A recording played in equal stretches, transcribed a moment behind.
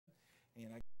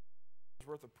And I got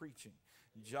worth of preaching.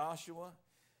 Joshua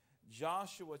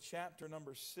chapter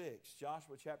number 6.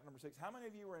 Joshua chapter number 6. How many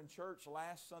of you were in church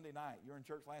last Sunday night? You were in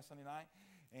church last Sunday night?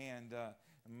 And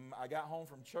I got home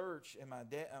from church, and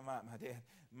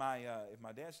if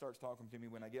my dad starts talking to me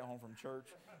when I get home from church,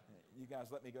 you guys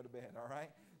let me go to bed, all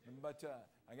right? But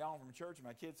I got home from church, and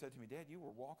my kid said to me, "Dad, you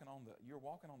were walking on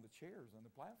the chairs on the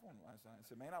platform last night." I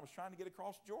said, "Man, I was trying to get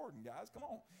across Jordan, guys. Come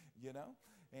on, you know."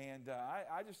 And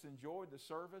I just enjoyed the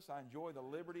service. I enjoyed the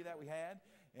liberty that we had,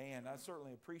 and I'm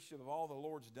certainly appreciative of all the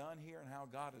Lord's done here and how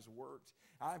God has worked.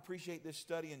 I appreciate this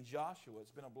study in Joshua.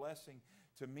 It's been a blessing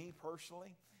to me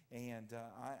personally, and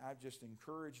I'm just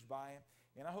encouraged by it,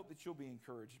 and I hope that you'll be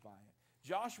encouraged by it.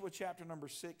 Joshua chapter number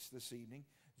 6 this evening.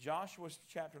 Joshua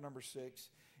chapter number 6.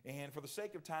 And for the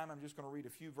sake of time, I'm just going to read a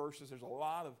few verses. There's a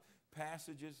lot of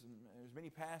passages, and there's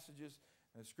many passages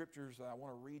and scriptures that I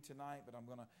want to read tonight, but I'm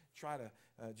going to try to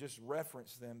just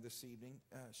reference them this evening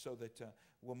so that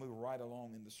we'll move right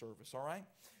along in the service. All right?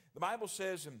 The Bible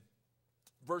says in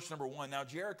verse number 1, "Now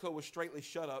Jericho was straitly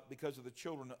shut up because of the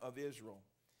children of Israel.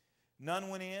 None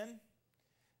went in,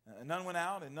 none went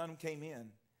out, and none came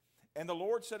in. And the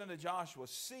Lord said unto Joshua,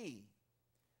 See,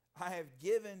 I have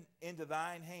given into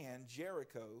thine hand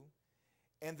Jericho,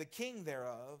 and the king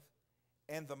thereof,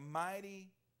 and the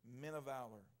mighty men of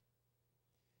valor.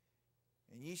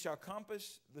 And ye shall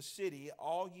compass the city,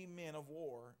 all ye men of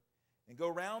war, and go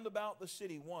round about the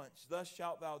city once. Thus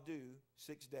shalt thou do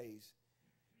 6 days.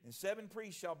 And 7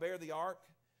 priests shall bear the ark,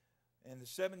 and the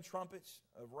 7 trumpets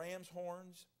of ram's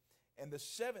horns. And the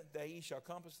 7th day ye shall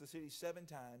compass the city 7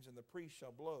 times, and the priests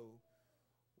shall blow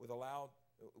with loud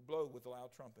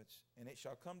trumpets. And it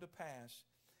shall come to pass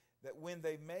that when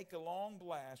they make a long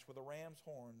blast with the ram's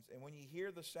horns, and when ye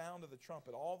hear the sound of the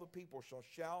trumpet, all the people shall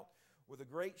shout with a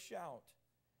great shout,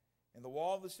 and the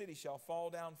wall of the city shall fall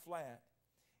down flat,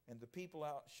 and the people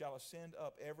shall ascend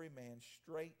up every man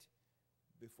straight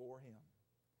before him."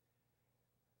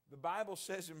 The Bible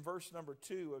says in verse number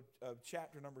 2 of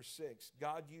chapter number 6,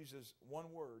 God uses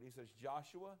one word. He says,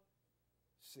 "Joshua,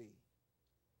 see."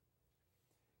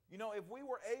 You know, if we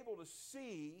were able to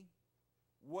see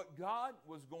what God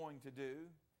was going to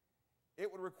do,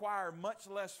 it would require much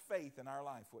less faith in our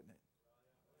life, wouldn't it?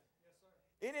 Yes,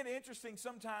 sir. Isn't it interesting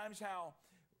sometimes how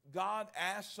God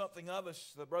asks something of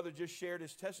us? The brother just shared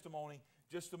his testimony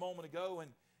just a moment ago,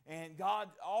 and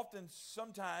God often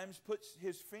sometimes puts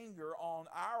His finger on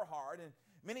our heart, and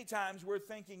many times we're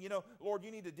thinking, Lord,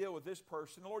 you need to deal with this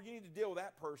person. Lord, you need to deal with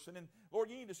that person. And Lord,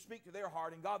 you need to speak to their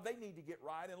heart. And God, they need to get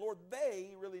right. And Lord,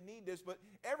 they really need this. But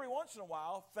every once in a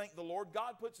while, thank the Lord,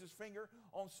 God puts His finger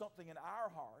on something in our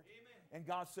heart. Amen. And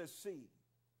God says, see.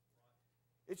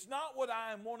 It's not what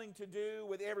I am wanting to do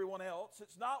with everyone else.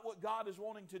 It's not what God is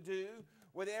wanting to do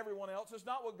with everyone else. It's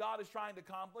not what God is trying to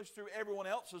accomplish through everyone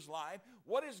else's life.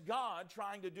 What is God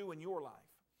trying to do in your life?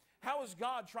 How is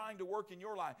God trying to work in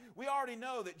your life? We already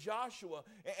know that Joshua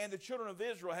and the children of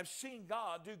Israel have seen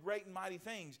God do great and mighty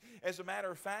things. As a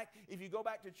matter of fact, if you go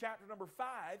back to chapter number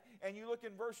 5 and you look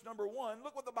in verse number 1,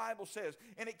 look what the Bible says.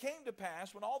 "And it came to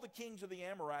pass when all the kings of the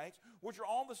Amorites, which are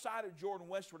on the side of Jordan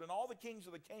westward, and all the kings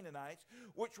of the Canaanites,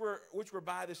 which were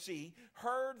by the sea,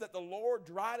 heard that the Lord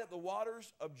dried up the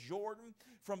waters of Jordan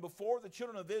from before the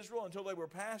children of Israel until they were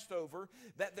passed over,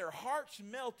 that their hearts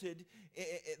melted,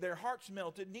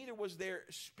 neither was their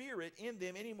spirit in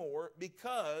them anymore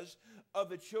because of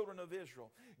the children of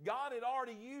Israel." God had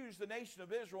already used the nation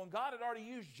of Israel, and God had already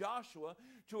used Joshua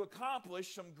to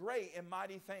accomplish some great and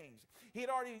mighty things. He had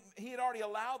already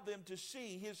allowed them to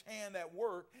see His hand at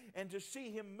work and to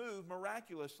see Him move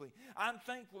miraculously. I'm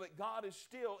thankful that God is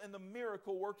still in the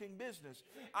miracle working business.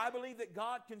 I believe that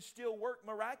God can still work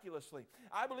miraculously.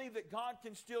 I believe that God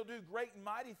can still do great and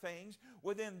mighty things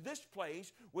within this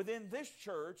place, within this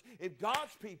church, if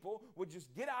God's people would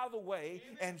just get out of the way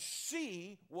and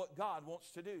see what God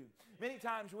wants to do. Many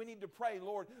times we need to pray,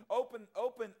 Lord,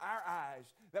 open our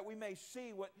eyes that we may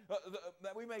see what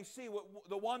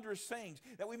the wondrous things,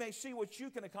 that we may see what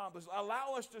you can accomplish.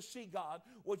 Allow us to see, God,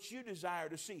 what you desire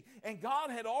to see. And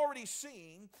God had already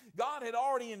seen, God had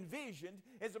already envisioned.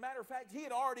 As a matter of fact, He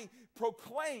had already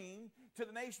proclaimed to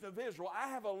the nation of Israel, "I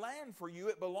have a land for you.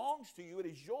 It belongs to you. It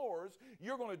is yours.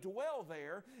 You're going to dwell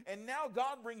there." And now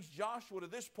God brings Joshua to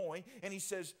this point, and He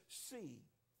says, "See."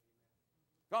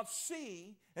 God,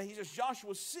 see. And He says,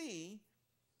 "Joshua, see,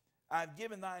 I've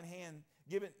given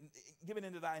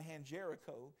into thine hand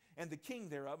Jericho, and the king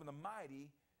thereof, and the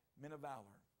mighty men of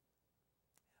valor."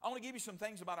 I want to give you some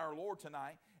things about our Lord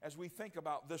tonight as we think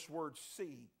about this word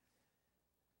 "see."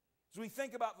 As we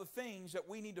think about the things that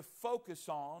we need to focus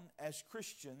on as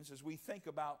Christians, as we think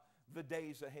about the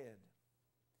days ahead.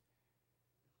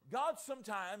 God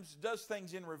sometimes does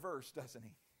things in reverse, doesn't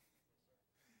He?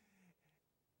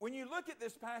 When you look at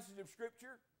this passage of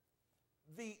Scripture,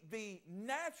 the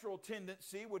natural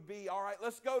tendency would be, all right,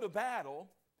 let's go to battle.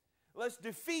 Let's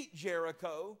defeat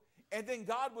Jericho. And then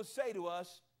God would say to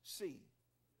us, see.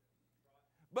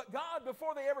 But God,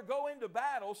 before they ever go into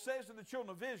battle, says to the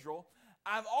children of Israel,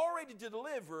 I've already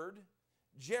delivered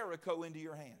Jericho into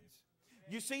your hands.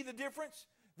 You see the difference?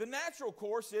 The natural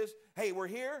course is, hey, we're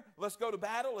here. Let's go to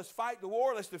battle. Let's fight the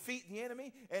war. Let's defeat the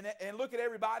enemy. And look at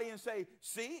everybody and say,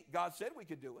 see, God said we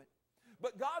could do it.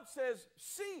 But God says,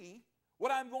 see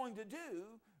what I'm going to do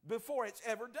before it's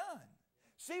ever done.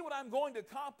 See what I'm going to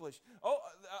accomplish. Oh,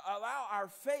 allow our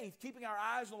faith, keeping our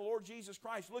eyes on the Lord Jesus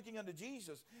Christ, looking unto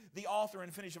Jesus, the author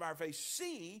and finisher of our faith.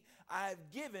 See, I have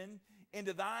given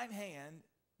into thine hand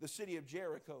the city of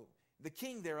Jericho, the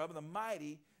king thereof, and the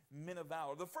mighty men of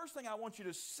valor. The first thing I want you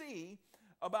to see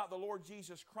about the Lord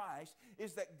Jesus Christ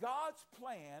is that God's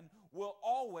plan will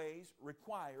always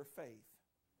require faith.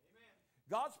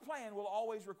 Amen. God's plan will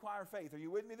always require faith. Are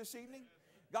you with me this evening?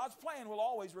 God's plan will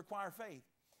always require faith.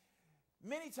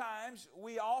 Many times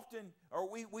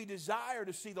we desire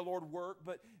to see the Lord work,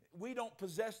 but we don't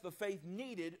possess the faith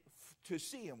needed to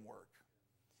see Him work.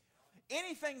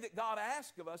 Anything that God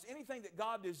asks of us, anything that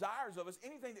God desires of us,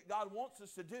 anything that God wants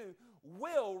us to do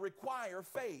will require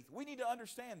faith. We need to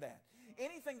understand that.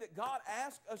 Anything that God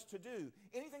asks us to do,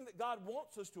 anything that God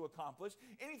wants us to accomplish,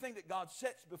 anything that God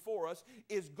sets before us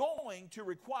is going to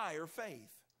require faith.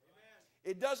 Amen.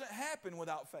 It doesn't happen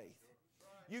without faith.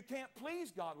 You can't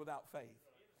please God without faith.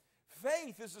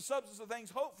 Faith is the substance of things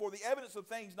hoped for, the evidence of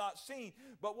things not seen.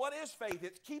 But what is faith?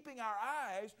 It's keeping our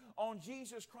eyes on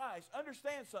Jesus Christ.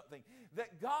 Understand something,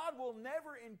 that God will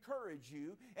never encourage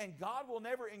you, and God will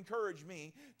never encourage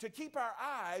me to keep our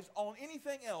eyes on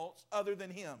anything else other than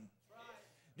Him.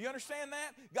 Do you understand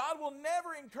that? God will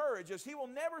never encourage us. He will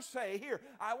never say, here,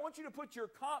 I want you to put your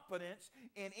confidence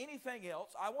in anything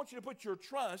else. I want you to put your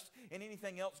trust in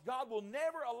anything else. God will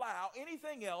never allow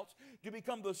anything else to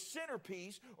become the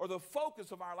centerpiece or the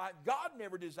focus of our life. God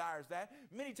never desires that.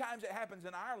 Many times it happens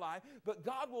in our life, but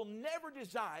God will never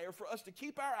desire for us to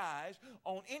keep our eyes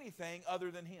on anything other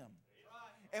than Him.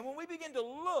 And when we begin to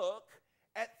look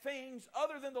at things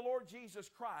other than the Lord Jesus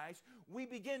Christ, we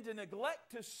begin to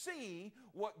neglect to see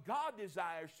what God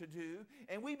desires to do,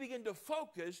 and we begin to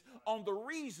focus on the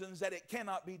reasons that it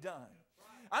cannot be done.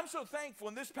 I'm so thankful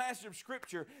in this passage of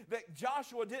Scripture that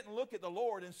Joshua didn't look at the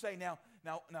Lord and say, now,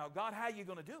 God, how are you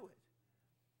going to do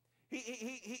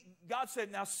it? God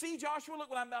said, now see, Joshua, look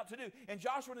what I'm about to do. And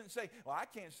Joshua didn't say, well, I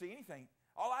can't see anything.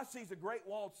 All I see is a great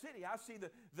walled city. I see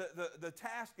the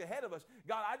task ahead of us.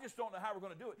 God, I just don't know how we're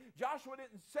going to do it. Joshua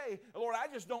didn't say, Lord,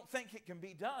 I just don't think it can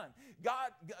be done.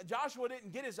 Joshua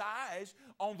didn't get his eyes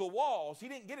on the walls. He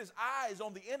didn't get his eyes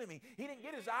on the enemy. He didn't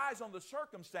get his eyes on the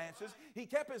circumstances. He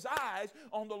kept his eyes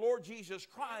on the Lord Jesus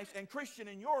Christ. And Christian,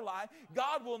 in your life,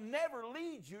 God will never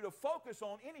lead you to focus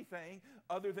on anything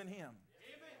other than Him.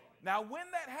 Amen. Now, when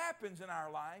that happens in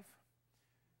our life,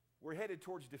 we're headed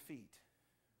towards defeat.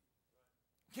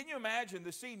 Can you imagine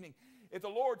this evening if the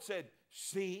Lord said,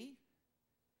 see,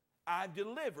 I've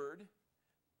delivered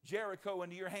Jericho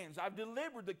into your hands. I've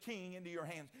delivered the king into your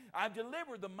hands. I've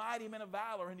delivered the mighty men of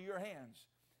valor into your hands.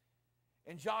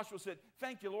 And Joshua said,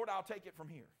 thank you, Lord, I'll take it from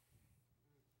here.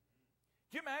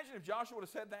 Can you imagine if Joshua would have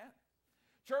said that?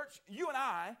 Church, you and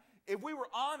I, if we were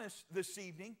honest this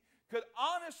evening, could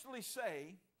honestly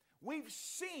say, we've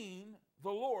seen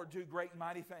the Lord do great and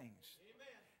mighty things.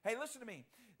 Amen. Hey, listen to me.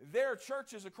 There are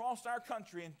churches across our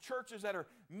country and churches that are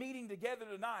meeting together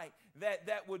tonight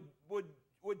that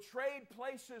would trade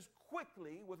places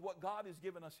quickly with what God has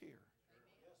given us here.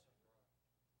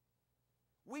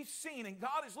 We've seen, and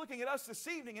God is looking at us this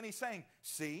evening and He's saying,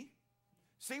 see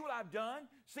what I've done,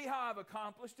 see how I've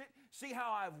accomplished it, see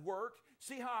how I've worked,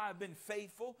 see how I've been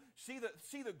faithful, see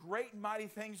the great and mighty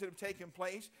things that have taken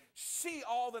place, see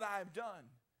all that I've done.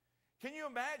 Can you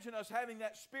imagine us having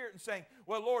that spirit and saying,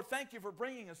 well, Lord, thank you for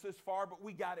bringing us this far, but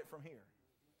we got it from here?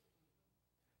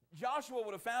 Joshua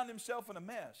would have found himself in a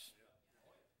mess.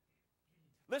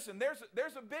 Listen,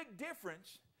 there's a big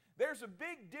difference. There's a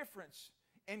big difference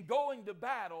in going to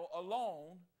battle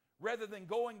alone rather than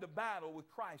going to battle with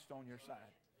Christ on your side.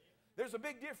 There's a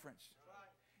big difference.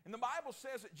 And the Bible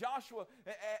says that Joshua,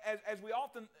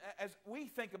 as we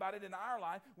think about it in our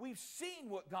life, we've seen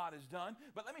what God has done.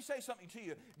 But let me say something to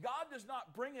you. God does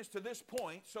not bring us to this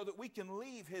point so that we can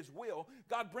leave His will.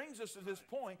 God brings us to this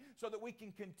point so that we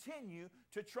can continue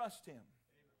to trust Him.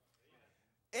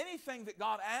 Anything that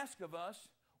God asks of us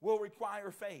will require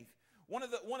faith. One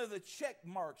of the check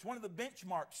marks, one of the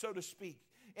benchmarks, so to speak,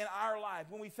 in our life,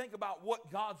 when we think about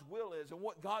what God's will is and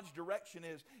what God's direction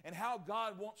is and how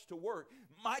God wants to work,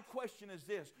 my question is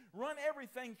this: run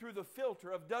everything through the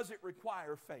filter of, does it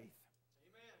require faith? Amen.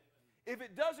 If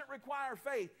it doesn't require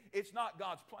faith, it's not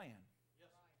God's plan. Yes.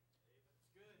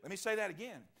 Let me say that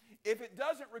again. If it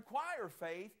doesn't require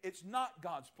faith, it's not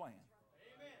God's plan.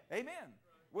 Amen. Amen.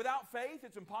 Without faith,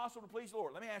 it's impossible to please the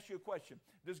Lord. Let me ask you a question.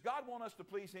 Does God want us to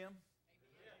please Him?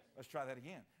 Let's try that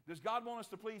again. Does God want us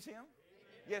to please Him?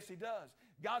 Yes, He does.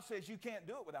 God says you can't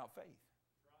do it without faith.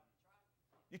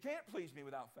 You can't please me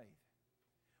without faith.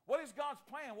 What is God's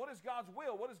plan? What is God's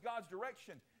will? What is God's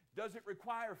direction? Does it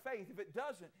require faith? If it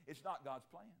doesn't, it's not God's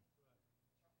plan.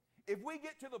 If we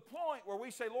get to the point where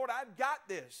we say, Lord, I've got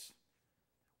this.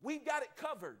 We've got it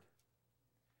covered.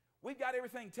 We've got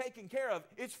everything taken care of.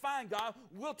 It's fine, God.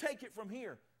 We'll take it from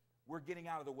here. We're getting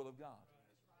out of the will of God.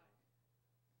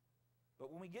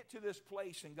 But when we get to this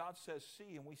place and God says,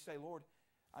 see, and we say, Lord,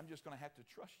 I'm just going to have to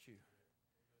trust you.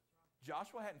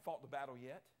 Joshua hadn't fought the battle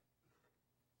yet.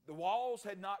 The walls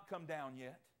had not come down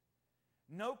yet.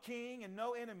 No king and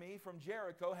no enemy from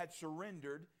Jericho had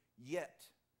surrendered yet.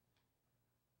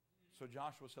 So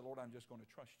Joshua said, Lord, I'm just going to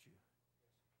trust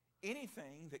you.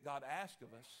 Anything that God asks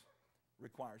of us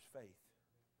requires faith.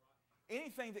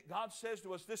 Anything that God says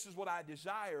to us, this is what I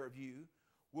desire of you,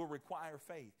 will require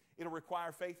faith. It'll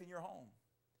require faith in your home.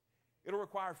 It'll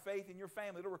require faith in your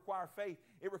family. It'll require faith.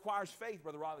 It requires faith,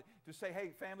 Brother Riley, to say,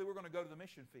 hey, family, we're going to go to the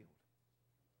mission field.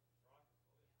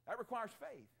 That requires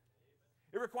faith.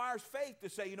 It requires faith to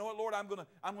say, you know what, Lord, I'm going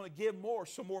to give more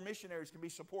so more missionaries can be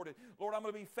supported. Lord, I'm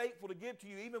going to be faithful to give to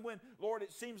you even when, Lord,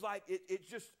 it seems like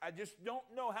I just don't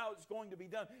know how it's going to be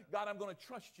done. God, I'm going to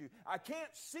trust you. I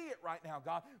can't see it right now,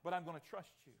 God, but I'm going to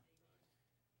trust you.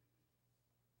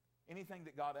 Anything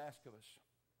that God asks of us,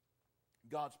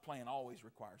 God's plan always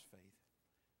requires faith.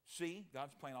 See,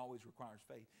 God's plan always requires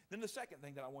faith. Then the second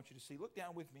thing that I want you to see, look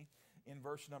down with me in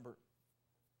verse number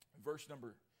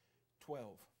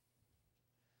 12.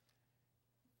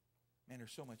 Man,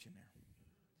 there's so much in there.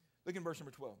 Look in verse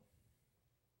number 12.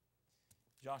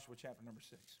 Joshua chapter number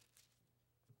 6.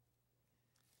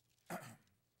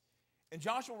 And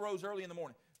Joshua rose early in the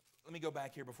morning. Let me go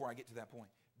back here before I get to that point.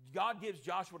 God gives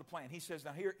Joshua the plan. He says,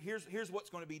 now here's what's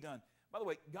going to be done. By the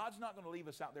way, God's not going to leave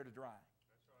us out there to dry.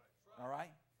 That's right. All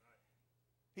right?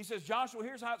 He says, Joshua,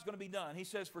 here's how it's going to be done. He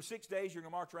says, for 6 days, you're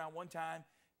going to march around one time.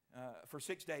 For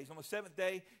 6 days. On the seventh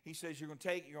day, he says you're going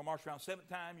to march around 7th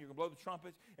time, you're going to blow the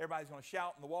trumpets, everybody's going to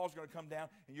shout, and the walls are going to come down,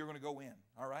 and you're going to go in.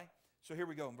 All right? So here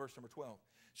we go in verse number 12.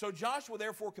 So Joshua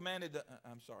therefore commanded,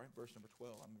 verse number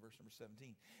 12, I'm in verse number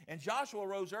 17. And Joshua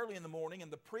rose early in the morning,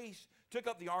 and the priests took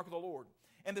up the ark of the Lord.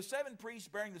 And the 7 priests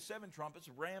bearing the 7 trumpets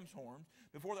of ram's horns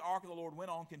before the ark of the Lord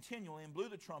went on continually and blew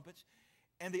the trumpets,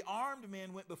 and the armed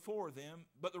men went before them,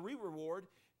 but the reward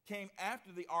came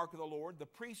after the ark of the Lord, the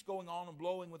priests going on and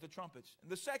blowing with the trumpets.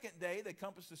 And the second day they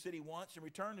compassed the city once and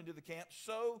returned into the camp.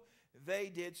 So they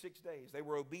did 6 days. They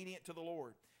were obedient to the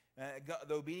Lord.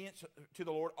 The obedience to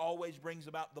the Lord always brings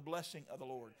about the blessing of the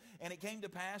Lord. And it came to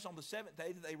pass on the 7th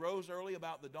day that they rose early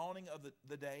about the dawning of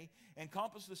the day and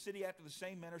compassed the city after the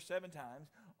same manner 7 times.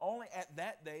 Only at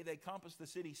that day they compassed the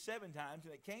city 7 times.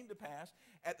 And it came to pass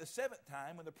at the 7th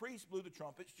time when the priests blew the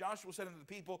trumpets, Joshua said unto the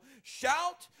people,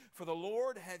 shout, for the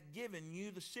Lord hath given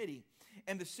you the city.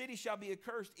 And the city shall be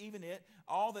accursed, even it,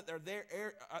 all that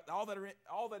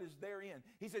is therein.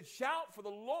 He said, shout, for the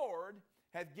Lord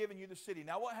hath given you the city.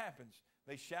 Now what happens?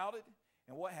 They shouted,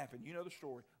 and what happened? You know the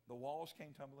story. The walls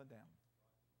came tumbling down.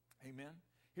 Amen.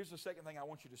 Here's the second thing I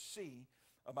want you to see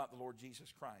about the Lord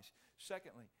Jesus Christ.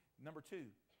 Secondly, number 2,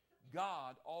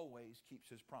 God always keeps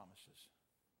His promises.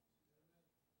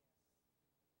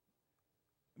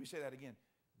 Let me say that again.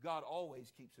 God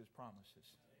always keeps His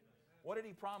promises. What did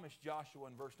He promise Joshua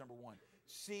in verse number 1?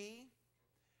 See,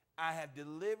 I have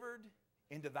delivered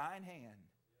into thine hand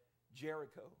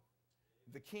Jericho,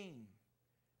 the king,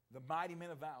 the mighty men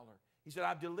of valor. He said,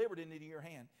 I've delivered it into your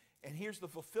hand. And here's the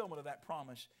fulfillment of that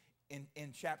promise in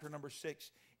chapter number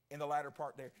 6, in the latter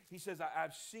part there. He says,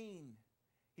 I've seen.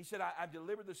 He said, I've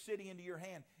delivered the city into your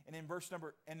hand. And in verse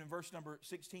number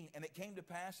 16, and it came to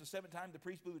pass the 7th time the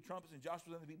priest blew the trumpets, and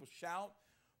Joshua and the people shout,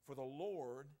 for the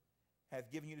Lord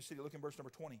hath given you the city. Look in verse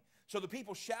number 20. So the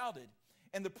people shouted,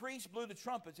 and the priests blew the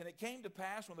trumpets, and it came to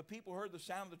pass when the people heard the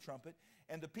sound of the trumpet,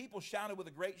 and the people shouted with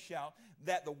a great shout,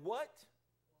 that the what?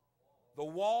 The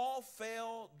wall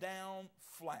fell down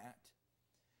flat,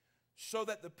 so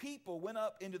that the people went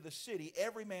up into the city,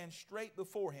 every man straight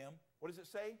before him. What does it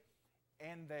say?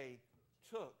 And they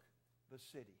took the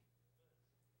city.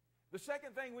 The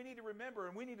second thing we need to remember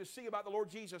and we need to see about the Lord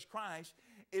Jesus Christ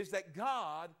is that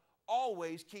God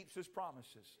always keeps His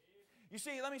promises. You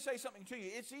see, let me say something to you.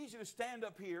 It's easy to stand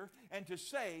up here and to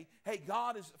say, hey,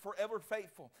 God is forever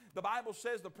faithful. The Bible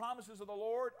says the promises of the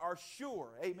Lord are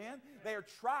sure. Amen? They are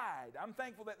tried. I'm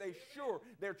thankful that they're sure.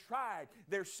 They're tried.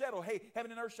 They're settled. Hey,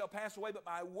 heaven and earth shall pass away, but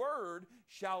my word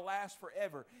shall last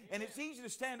forever. And it's easy to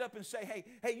stand up and say,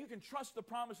 hey, you can trust the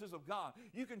promises of God.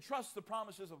 You can trust the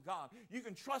promises of God. You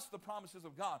can trust the promises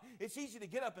of God. It's easy to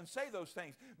get up and say those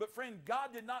things. But friend,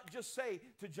 God did not just say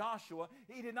to Joshua,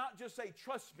 He did not just say,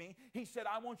 trust me. He said,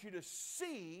 I want you to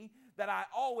see that I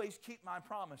always keep my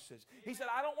promises. He said,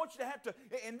 I don't want you to have to,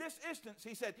 in this instance,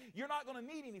 He said, you're not going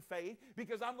to need any faith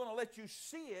because I'm going to let you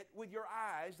see it with your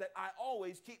eyes that I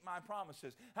always keep my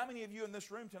promises. How many of you in this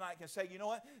room tonight can say, you know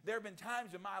what? There have been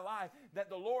times in my life that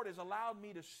the Lord has allowed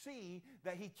me to see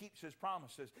that He keeps His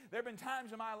promises. There have been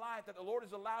times in my life that the Lord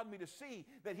has allowed me to see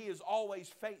that He is always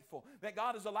faithful. That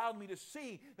God has allowed me to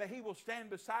see that He will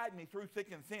stand beside me through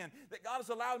thick and thin. That God has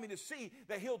allowed me to see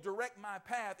that He'll direct my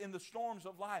path in the storms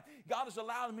of life. God has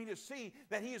allowed me to see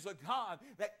that He is a God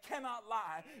that cannot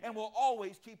lie and will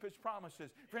always keep His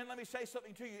promises. Friend, let me say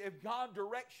something to you. If God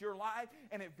directs your life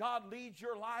and if God leads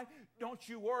your life, don't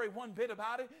you worry one bit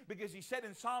about it, because He said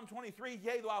in Psalm 23,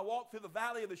 yea, though I walk through the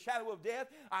valley of the shadow of death,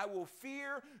 I will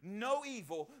fear no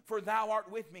evil, for Thou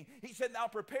art with me. He said, Thou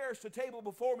preparest a table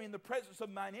before me in the presence of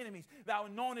mine enemies. Thou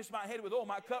anointest my head with oil,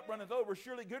 my cup runneth over.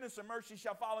 Surely goodness and mercy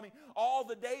shall follow me all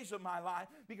the days of my life,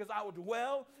 because I will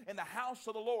dwell in the house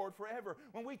of the Lord forever.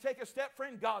 When we take a step,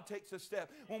 friend, God takes a step.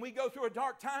 When we go through a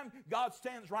dark time, God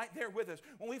stands right there with us.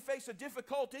 When we face a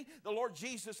difficulty, the Lord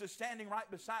Jesus is standing right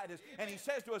beside us. And He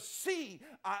says to us, see,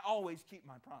 I always keep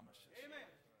my promises. Amen.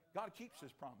 God keeps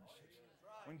His promises.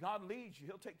 When God leads you,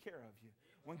 He'll take care of you.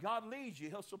 When God leads you,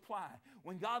 He'll supply.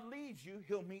 When God leads you,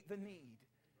 He'll meet the need.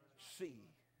 See.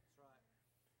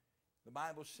 The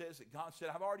Bible says that God said,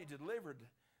 I've already delivered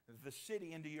the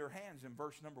city into your hands in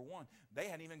verse number 1. They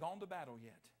hadn't even gone to battle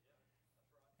yet.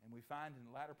 And we find in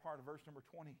the latter part of verse number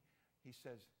 20, He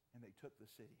says, and they took the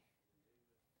city.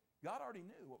 God already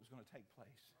knew what was going to take place.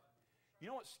 You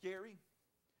know what's scary?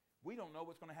 We don't know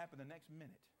what's going to happen the next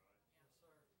minute.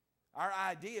 Our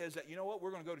idea is that, you know what,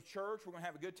 we're going to go to church, we're going to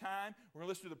have a good time, we're going to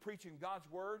listen to the preaching of God's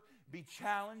Word, be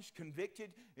challenged,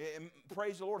 convicted, and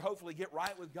praise the Lord, hopefully get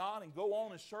right with God, and go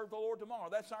on and serve the Lord tomorrow.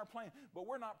 That's our plan. But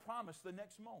we're not promised the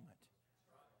next moment.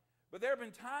 But there have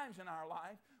been times in our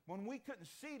life when we couldn't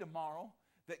see tomorrow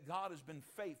that God has been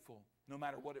faithful no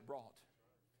matter what it brought.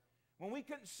 When we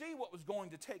couldn't see what was going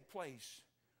to take place,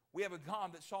 we have a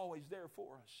God that's always there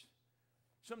for us.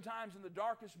 Sometimes in the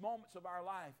darkest moments of our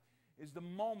life is the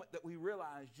moment that we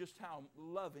realize just how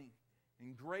loving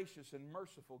and gracious and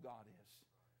merciful God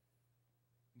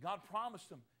is. God promised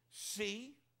them,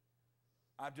 see,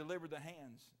 I've delivered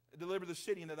the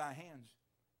city into thy hands.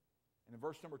 And in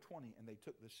verse number 20, and they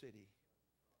took the city.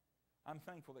 I'm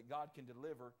thankful that God can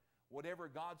deliver whatever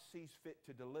God sees fit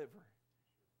to deliver.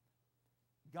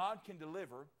 God can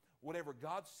deliver whatever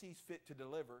God sees fit to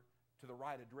deliver to the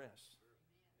right address.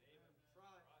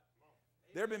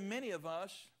 There have been many of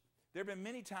us, there have been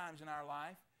many times in our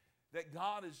life that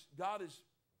God has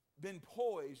been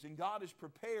poised and God has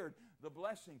prepared the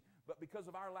blessing, but because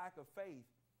of our lack of faith,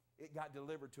 it got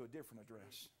delivered to a different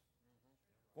address.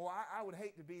 Well, I would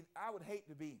hate to be,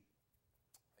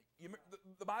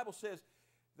 the Bible says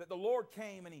that the Lord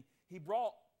came and he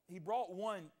brought 3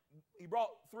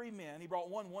 men. He brought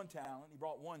one talent. He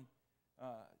brought one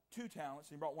 2 talents.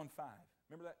 And he brought one 5.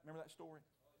 Remember that story?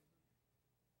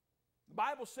 The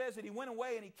Bible says that he went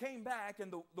away and he came back,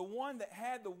 and the one that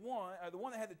had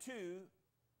the 2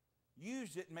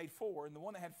 used it and made 4, and the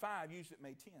one that had 5 used it and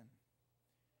made 10.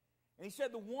 And he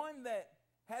said the one that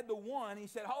had the 1, he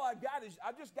said, all I've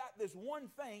just got this one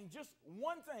thing. Just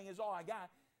one thing is all I got.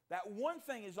 That one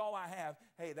thing is all I have.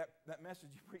 Hey, that message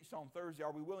you preached on Thursday,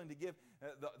 are we willing to give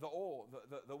the oil?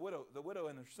 The widow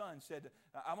and her son said,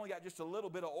 I've only got just a little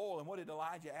bit of oil. And what did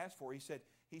Elijah ask for? He said,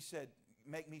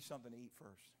 make me something to eat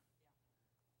first.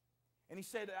 And he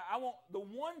said, I want the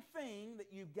one thing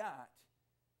that you've got.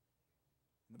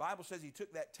 And the Bible says he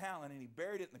took that talent and he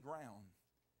buried it in the ground.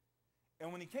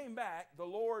 And when he came back, the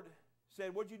Lord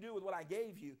said, what'd you do with what I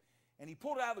gave you? And he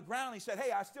pulled it out of the ground and he said,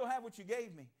 hey, I still have what you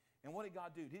gave me. And what did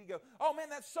God do? Did He go, oh man,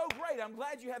 that's so great. I'm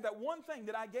glad you have that one thing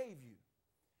that I gave you.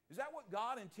 Is that what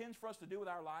God intends for us to do with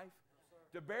our life?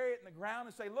 Yes, to bury it in the ground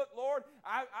and say, look, Lord,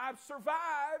 I've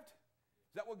survived.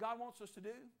 Is that what God wants us to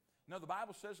do? No, the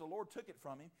Bible says the Lord took it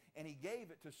from him and He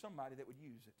gave it to somebody that would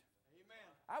use it. Amen.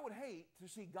 I would hate to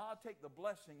see God take the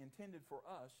blessing intended for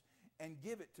us and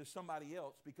give it to somebody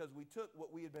else because we took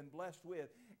what we had been blessed with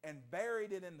and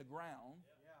buried it in the ground.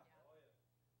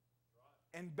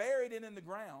 and buried it in the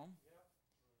ground,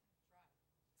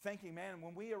 thinking, man,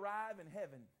 when we arrive in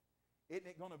heaven, isn't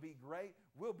it going to be great?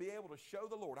 We'll be able to show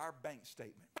the Lord our bank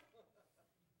statement.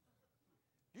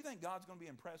 Do you think God's going to be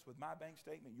impressed with my bank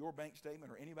statement, your bank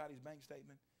statement, or anybody's bank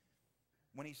statement?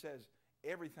 When He says,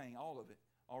 everything, all of it,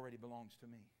 already belongs to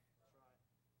me.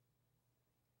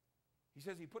 He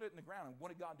says He put it in the ground, and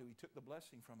what did God do? He took the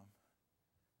blessing from Him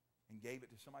and gave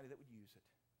it to somebody that would use it.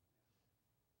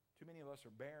 Too many of us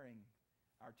are burying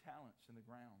our talents in the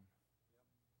ground.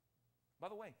 By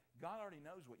the way, God already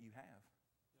knows what you have.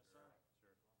 Yes, sir.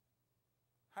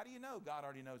 How do you know God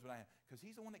already knows what I have? Because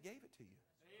He's the one that gave it to you.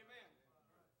 Amen.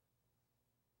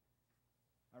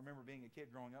 I remember being a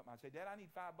kid growing up, and I'd say, Dad, I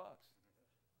need $5.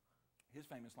 His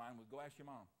famous line was, go ask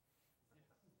your mom.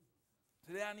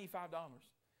 So, Dad, I need $5.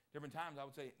 Different times I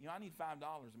would say, I need $5,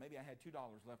 and maybe I had $2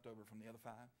 left over from the other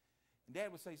 5. And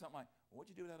Dad would say something like, well, what'd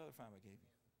you do with that other 5 I gave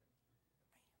you?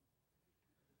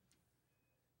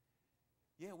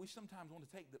 Yeah, we sometimes want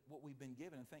to take what we've been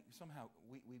given and think somehow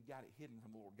we've got it hidden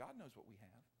from the Lord. God knows what we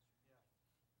have.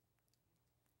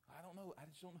 Yeah. I don't know. I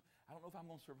just don't know. I don't know if I'm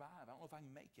going to survive. I don't know if I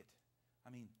can make it. I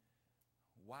mean,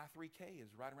 Y3K is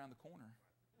right around the corner.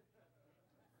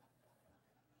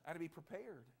 I had to be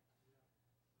prepared.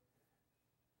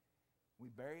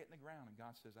 We bury it in the ground, and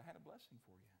God says, I had a blessing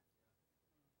for you.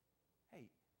 Hey,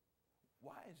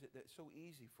 why is it that it's so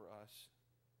easy for us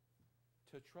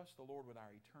to trust the Lord with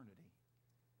our eternity,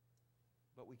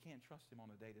 but we can't trust Him on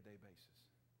a day-to-day basis?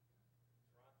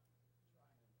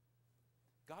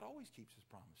 God always keeps His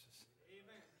promises.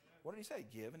 Amen. What did He say?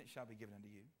 Give, and it shall be given unto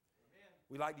you. Amen.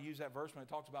 We like to use that verse when it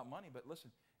talks about money, but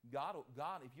listen, God,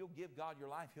 if you'll give God your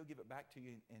life, He'll give it back to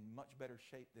you in much better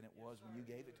shape than it was when you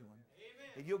gave it to Him.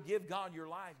 Amen. If you'll give God your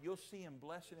life, you'll see Him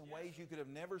bless it in ways you could have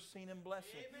never seen Him bless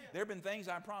it. There have been things,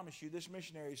 I promise you, this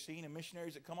missionary has seen, and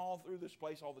missionaries that come all through this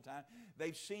place all the time,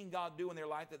 they've seen God do in their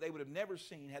life that they would have never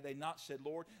seen had they not said,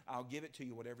 Lord, I'll give it to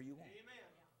you, whatever you want. Amen.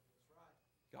 That's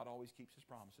right. God always keeps His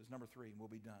promises. Number 3, and we'll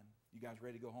be done. You guys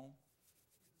ready to go home?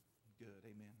 Good,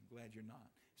 amen. I'm glad you're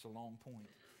not. It's a long point.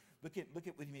 Look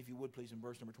at with me, if you would, please, in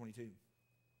verse number 22.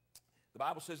 The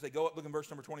Bible says they go up, look in verse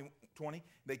number 20.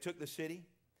 They took the city.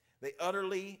 They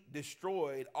utterly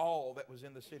destroyed all that was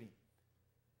in the city.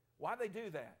 Why'd they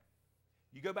do that?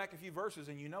 You go back a few verses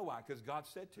and you know why, because God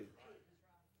said to.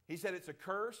 He said it's a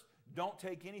curse. Don't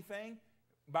take anything.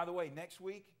 By the way, next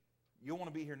week, you'll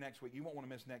want to be here next week. You won't want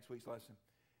to miss next week's lesson,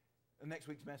 next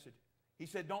week's message. He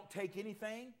said don't take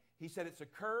anything. He said it's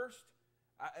accursed.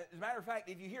 As a matter of fact,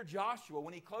 if you hear Joshua,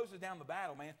 when he closes down the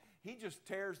battle, man, he just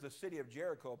tears the city of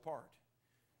Jericho apart.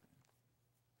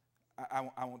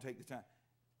 I won't take the time.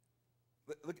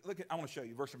 Look at, I want to show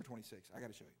you, verse number 26. I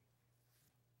got to show you.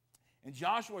 And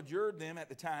Joshua adjured them at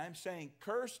the time, saying,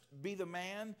 cursed be the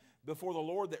man before the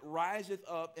Lord that riseth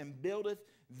up and buildeth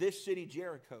this city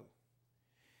Jericho.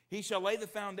 He shall lay the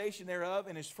foundation thereof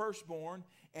in his firstborn,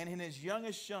 and in his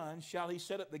youngest son shall he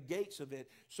set up the gates of it.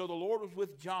 So the Lord was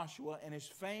with Joshua, and his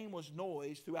fame was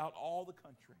noised throughout all the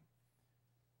country.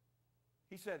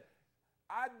 He said,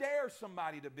 I dare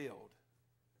somebody to build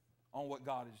on what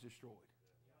God has destroyed.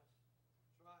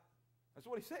 That's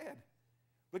what he said.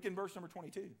 Look in verse number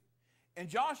 22. And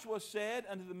Joshua said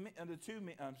unto the two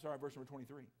men, verse number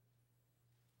 23.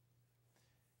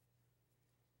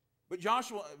 But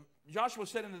Joshua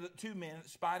said unto the two men that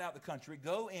spied out the country,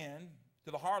 go in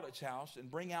to the harlot's house, and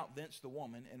bring out thence the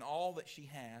woman, and all that she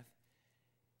hath,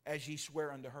 as ye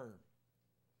swear unto her.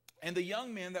 And the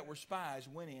young men that were spies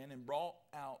went in and brought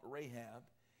out Rahab,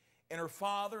 and her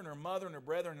father, and her mother, and her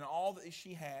brethren, and all that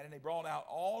she had, and they brought out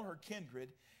all her kindred,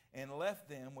 and left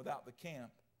them without the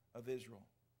camp of Israel.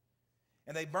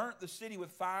 And they burnt the city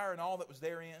with fire, and all that was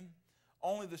therein,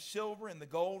 only the silver, and the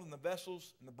gold, and the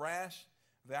vessels, and the brass,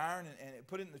 the iron, and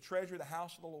put it in the treasury of the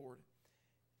house of the Lord.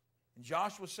 And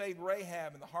Joshua saved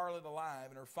Rahab and the harlot alive,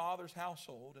 and her father's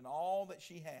household, and all that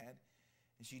she had.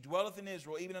 And she dwelleth in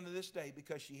Israel even unto this day,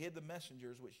 because she hid the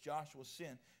messengers which Joshua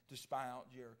sent to spy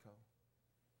out Jericho.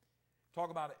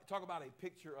 Talk about a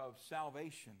picture of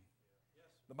salvation. Yes.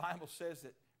 The Bible says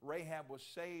that Rahab was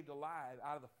saved alive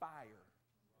out of the fire. Amen.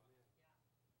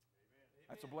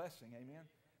 That's a blessing, amen.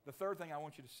 The third thing I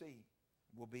want you to see,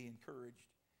 will be encouraged,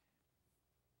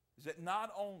 is that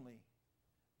not only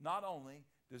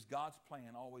does God's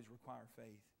plan always require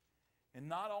faith, and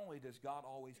not only does God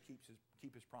always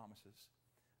keep his promises.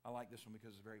 I like this one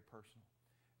because it's very personal.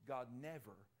 God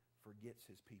never forgets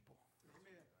his people.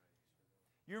 Amen.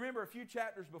 You remember a few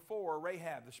chapters before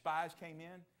Rahab, the spies came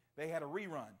in, they had a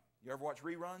rerun. You ever watch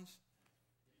reruns?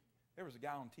 There was a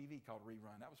guy on TV called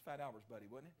Rerun. That was Fat Albert's buddy,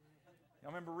 wasn't it?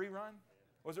 Y'all remember Rerun?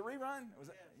 Was it Rerun? Was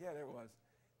it? Yeah, there was.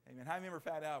 Amen. How many remember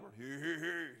Fat Albert?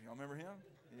 Y'all remember him?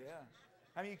 Yeah.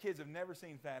 How many of you kids have never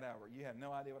seen Fat Albert? You have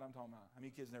no idea what I'm talking about. How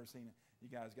many kids have never seen it? You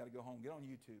guys got to go home. Get on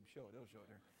YouTube. Show it. They'll show it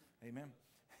there. Amen.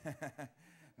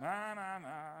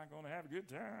 Gonna have a good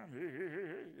time.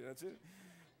 That's it.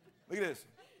 Look at this.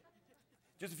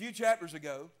 Just a few chapters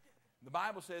ago, the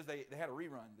Bible says they had a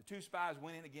rerun. The two spies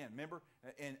went in again. Remember,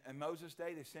 in Moses'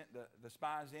 day, they sent the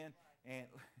spies in, and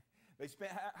they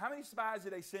spent. How many spies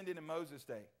did they send in Moses'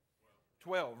 day?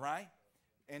 12, right?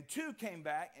 And 2 came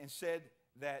back and said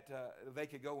that they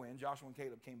could go in. Joshua and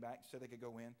Caleb came back and said they could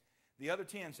go in. The other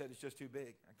 10 said, it's just too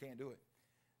big. I can't do it.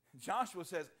 Joshua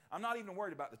says, I'm not even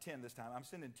worried about the 10 this time. I'm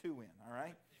sending 2 in, all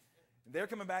right? And they're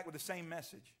coming back with the same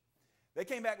message. They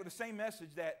came back with the same message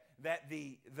that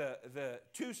the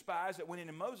 2 spies that went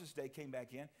in Moses' day came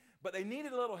back in, but they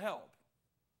needed a little help.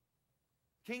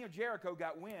 King of Jericho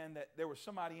got wind that there was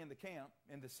somebody in the camp,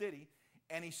 in the city,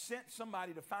 and he sent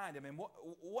somebody to find him. And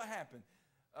what happened?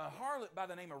 A harlot by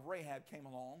the name of Rahab came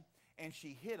along, and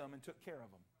she hid him and took care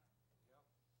of him.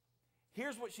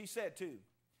 Here's what she said, too.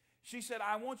 She said,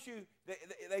 I want you,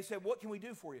 they said, what can we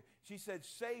do for you? She said,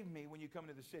 save me when you come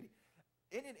into the city.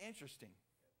 Isn't it interesting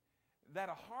that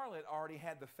a harlot already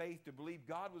had the faith to believe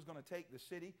God was going to take the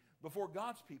city before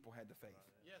God's people had the faith?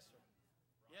 Yes, sir.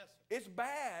 Yes, sir. It's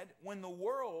bad when the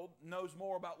world knows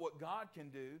more about what God can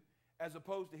do as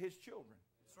opposed to His children.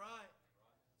 That's right.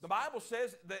 The Bible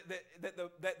says that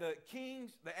the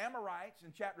kings, the Amorites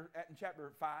in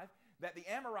chapter 5, that the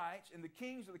Amorites and the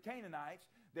kings of the Canaanites,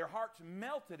 their hearts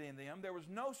melted in them. There was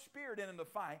no spirit in them to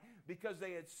fight because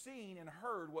they had seen and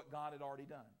heard what God had already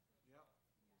done.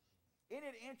 Yep. Isn't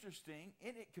it interesting,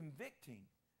 isn't it convicting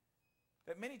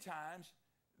that many times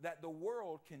that the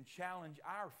world can challenge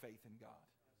our faith in God?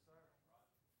 Yes, sir.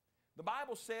 The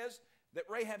Bible says that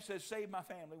Rahab says, save my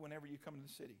family whenever you come to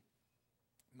the city.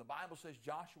 And the Bible says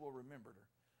Joshua remembered her.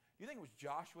 You think it was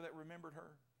Joshua that remembered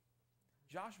her?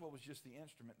 Joshua was just the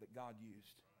instrument that God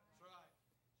used. That's right.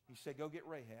 He said, go get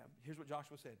Rahab. Here's what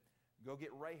Joshua said. Go get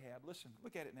Rahab. Listen,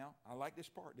 look at it now. I like this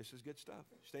part. This is good stuff.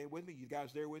 Stay with me. You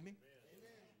guys there with me? Amen.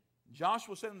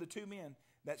 Joshua said to the 2 men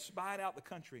that spied out the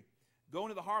country, go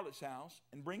into the harlot's house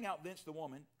and bring out thence the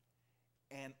woman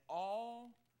and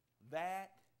all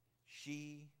that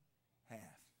she hath.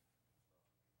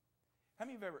 How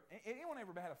many of you anyone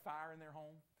ever had a fire in their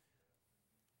home?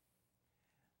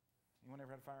 Anyone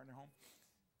ever had a fire in their home?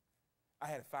 I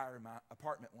had a fire in my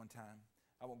apartment one time.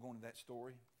 I won't go into that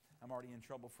story. I'm already in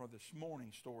trouble for this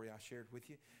morning's story I shared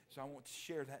with you, so I want to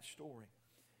share that story.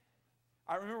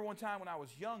 I remember one time when I was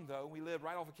young, though, we lived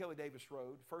right off of Kelly Davis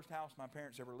Road, first house my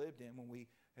parents ever lived in when we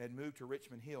had moved to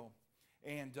Richmond Hill.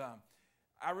 And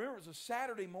I remember it was a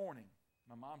Saturday morning.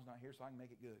 My mom's not here, so I can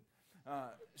make it good.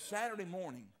 Saturday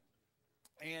morning.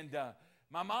 And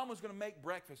my mom was going to make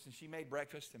breakfast, and she made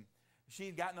breakfast, and she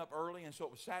had gotten up early, and so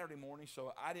it was Saturday morning,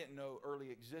 so I didn't know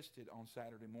early existed on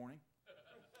Saturday morning.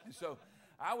 And so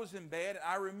I was in bed, and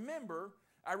I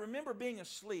remember being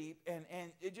asleep, and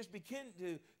it just began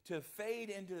to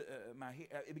fade into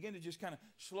it began to just kind of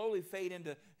slowly fade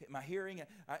into my hearing. It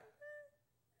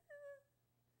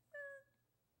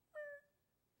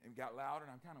got louder,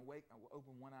 and I'm kind of awake. I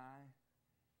opened one eye,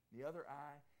 the other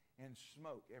eye, and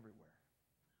smoke everywhere.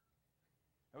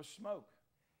 There was smoke.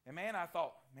 And man, I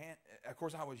thought, man, of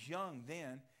course I was young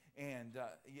then, and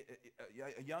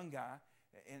a young guy,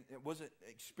 and it wasn't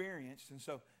experienced. And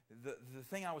so the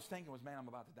thing I was thinking was, man, I'm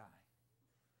about to die.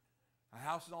 Our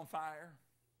house is on fire.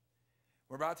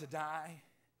 We're about to die.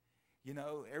 You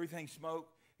know, everything's smoke.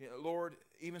 Lord,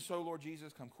 even so, Lord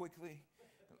Jesus, come quickly.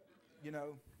 You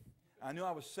know, I knew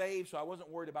I was saved, so I wasn't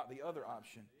worried about the other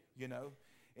option, you know.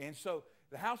 And so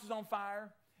the house is on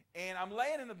fire. And I'm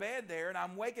laying in the bed there, and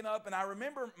I'm waking up, and I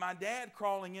remember my dad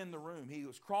crawling in the room. He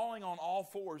was crawling on all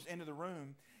fours into the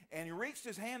room, and he reached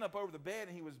his hand up over the bed,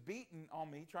 and he was beating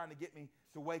on me, trying to get me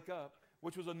to wake up,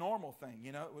 which was a normal thing,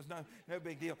 you know. It was no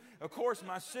big deal. Of course,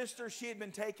 my sister, she had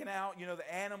been taken out. You know,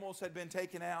 the animals had been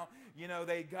taken out. You know,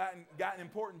 they'd gotten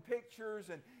important pictures,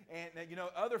 and you know,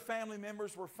 other family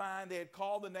members were fine. They had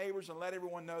called the neighbors and let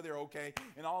everyone know they're okay.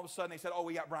 And all of a sudden, they said, oh,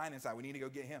 we got Brian inside. We need to go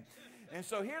get him. And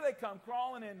so here they come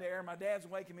crawling in there. My dad's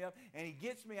waking me up, and he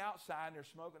gets me outside, and they're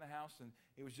smoking the house, and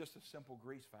it was just a simple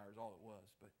grease fire is all it was.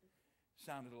 But it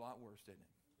sounded a lot worse, didn't it?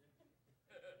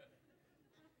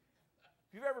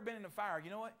 If you've ever been in a fire, you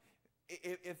know what?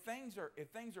 If things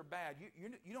are bad,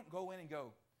 you don't go in and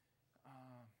go,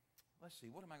 let's see,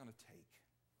 what am I going to take?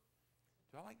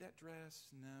 Do I like that dress?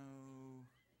 No.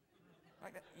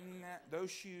 Like that? Nah.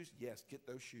 Those shoes? Yes, get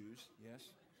those shoes. Yes.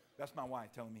 That's my wife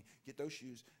telling me, get those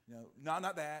shoes. No,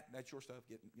 not that. That's your stuff.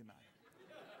 Get mine.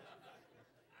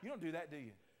 You don't do that, do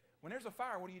you? When there's a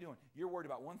fire, what are you doing? You're worried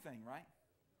about one thing, right?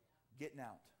 Getting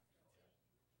out.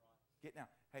 Getting out.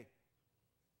 Hey,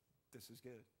 this is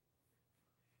good.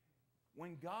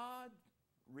 When God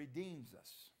redeems us,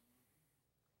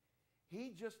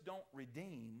 He just don't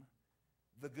redeem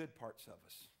the good parts of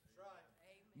us. That's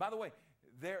right. By the way,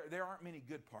 there aren't many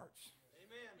good parts.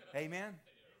 Amen. Amen?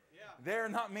 Yeah. There are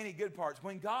not many good parts.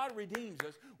 When God redeems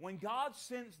us, when God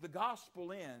sends the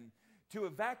gospel in to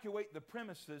evacuate the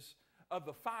premises of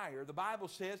the fire, the Bible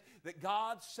says that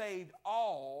God saved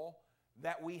all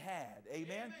that we had. Amen?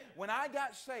 Amen. When I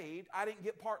got saved, I didn't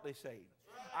get partly saved.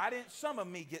 Some of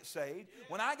me get saved.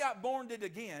 When I got born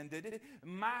again,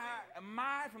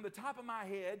 from the top of my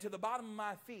head to the bottom of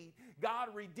my feet,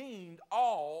 God redeemed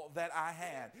all that I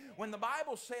had. When the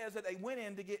Bible says that they went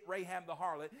in to get Rahab the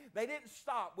harlot, they didn't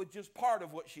stop with just part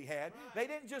of what she had. They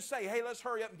didn't just say, hey, let's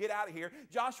hurry up and get out of here.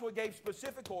 Joshua gave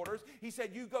specific orders. He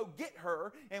said, you go get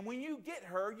her, and when you get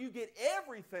her, you get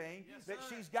everything that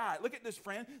she's got. Look at this,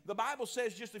 friend. The Bible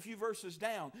says just a few verses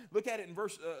down. Look at it in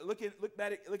look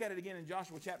at it again in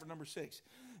Joshua chapter number 6.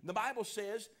 The Bible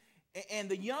says, and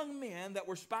the young men that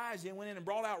were spies in went in and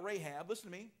brought out Rahab, listen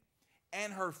to me,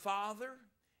 and her father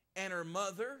and her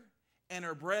mother and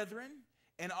her brethren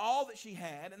and all that she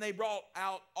had, and they brought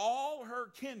out all her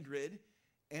kindred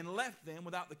and left them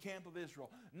without the camp of Israel.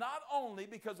 Not only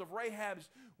because of Rahab's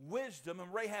wisdom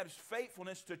and Rahab's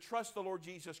faithfulness to trust the Lord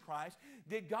Jesus Christ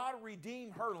did God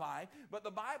redeem her life, but the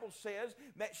Bible says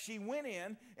that she went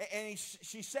in and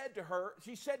she said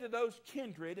to those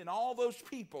kindred and all those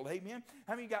people, amen?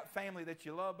 How many of you got family that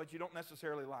you love but you don't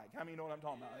necessarily like? How many know what I'm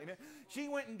talking about? Amen? She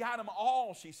went and got them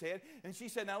all, she said, and she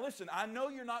said, now listen, I know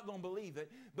you're not going to believe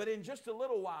it, but in just a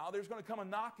little while there's going to come a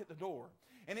knock at the door.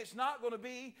 And it's not going to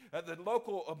be the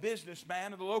local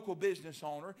businessman or the local business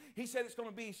owner. He said it's going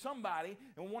to be somebody,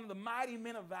 and one of the mighty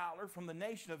men of valor from the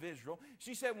nation of Israel.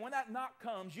 She said, when that knock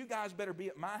comes, you guys better be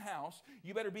at my house.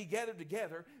 You better be gathered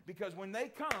together, because when they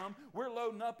come, we're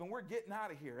loading up and we're getting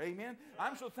out of here. Amen?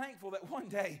 I'm so thankful that one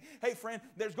day, hey friend,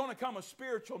 there's going to come a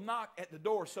spiritual knock at the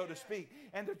door, so to speak.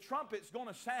 And the trumpet's going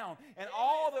to sound. And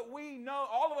all that we know,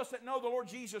 all of us that know the Lord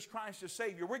Jesus Christ as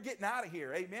Savior, we're getting out of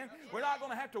here. Amen? We're not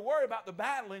going to have to worry about the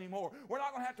battle anymore. We're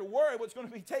not going to have to worry what's going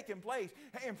to be taking place.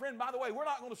 Hey, and friend, by the way, we're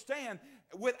not going to stand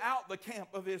without the camp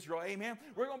of Israel. Amen.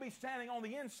 We're going to be standing on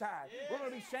the inside. We're going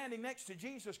to be standing next to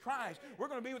Jesus Christ. We're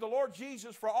going to be with the Lord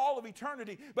Jesus for all of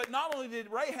eternity. But not only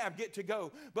did Rahab get to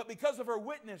go, but because of her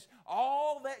witness,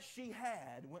 all that she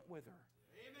had went with her.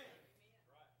 Amen.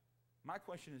 My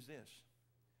question is this: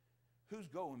 who's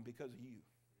going because of you?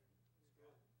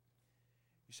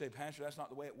 You say, Pastor, that's not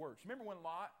the way it works. Remember when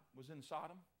Lot was in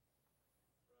Sodom?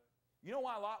 You know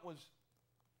why Lot was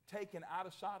taken out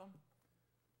of Sodom?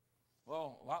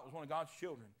 Well, Lot was one of God's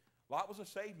children. Lot was a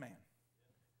saved man.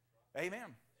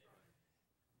 Amen.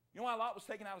 You know why Lot was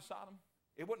taken out of Sodom?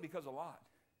 It wasn't because of Lot.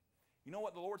 You know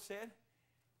what the Lord said?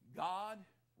 God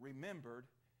remembered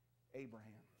Abraham.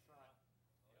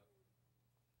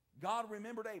 God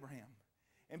remembered Abraham.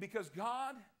 And because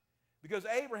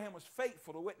Abraham was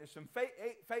faithful to witness and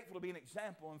faithful to be an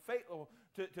example and faithful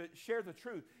to share the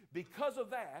truth, because of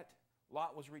that,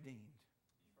 Lot was redeemed.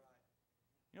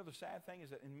 You know, the sad thing is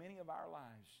that in many of our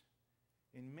lives,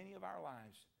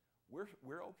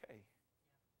 we're okay.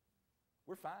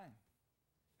 We're fine.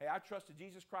 Hey, I trusted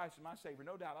Jesus Christ as my Savior.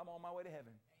 No doubt I'm on my way to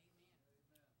heaven.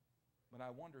 But I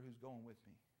wonder who's going with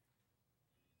me.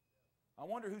 I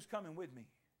wonder who's coming with me.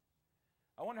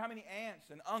 I wonder how many aunts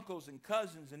and uncles and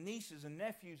cousins and nieces and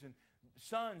nephews and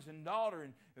sons and daughter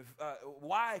and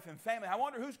wife and family. I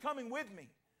wonder who's coming with me.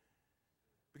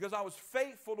 Because I was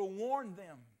faithful to warn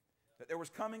them that there was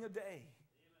coming a day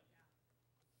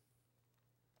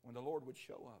when the Lord would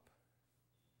show up.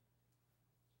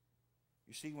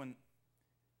 You see, when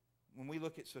we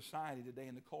look at society today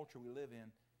and the culture we live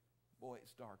in, boy,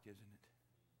 it's dark, isn't it?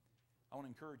 I want to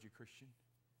encourage you, Christian.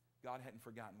 God hadn't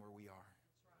forgotten where we are.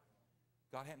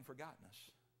 God hadn't forgotten us.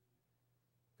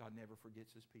 God never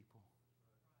forgets His people.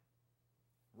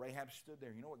 Rahab stood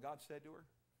there. You know what God said to her?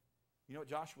 You know what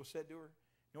Joshua said to her?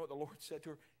 You know what the Lord said to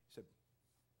her? He said,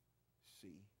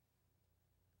 see,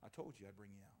 I told you I'd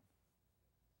bring you out.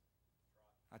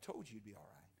 I told you you'd be all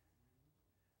right.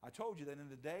 I told you that in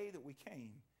the day that we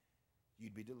came,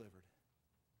 you'd be delivered.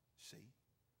 See?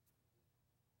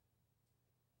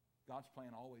 God's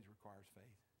plan always requires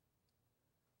faith.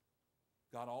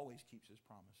 God always keeps His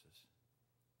promises.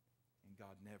 And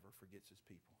God never forgets His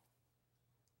people.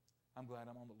 I'm glad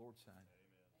I'm on the Lord's side.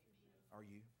 Amen. Are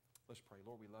you? Let's pray.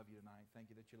 Lord, we love you tonight.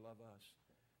 Thank you that you love us.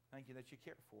 Thank you that you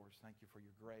care for us. Thank you for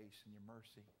your grace and your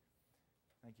mercy.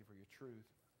 Thank you for your truth.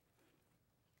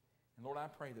 And Lord, I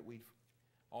pray that we'd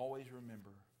always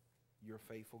remember you're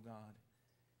a faithful God.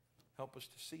 Help us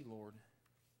to see, Lord,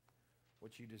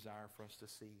 what you desire for us to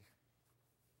see.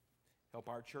 Help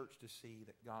our church to see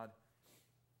that, God,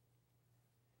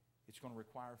 it's going to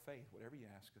require faith, whatever you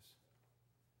ask us.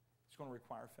 It's going to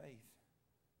require faith.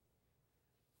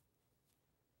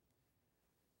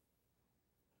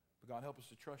 But God, help us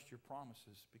to trust your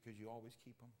promises because you always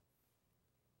keep them.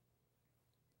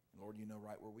 And Lord, you know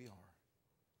right where we are.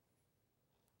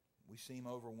 We seem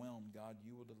overwhelmed. God,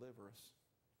 you will deliver us.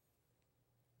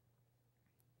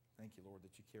 Thank you, Lord,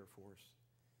 that you care for us.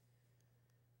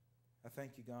 I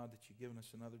thank you, God, that you've given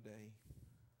us another day.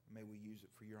 May we use it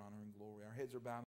for your honor and glory. Our heads are bowed.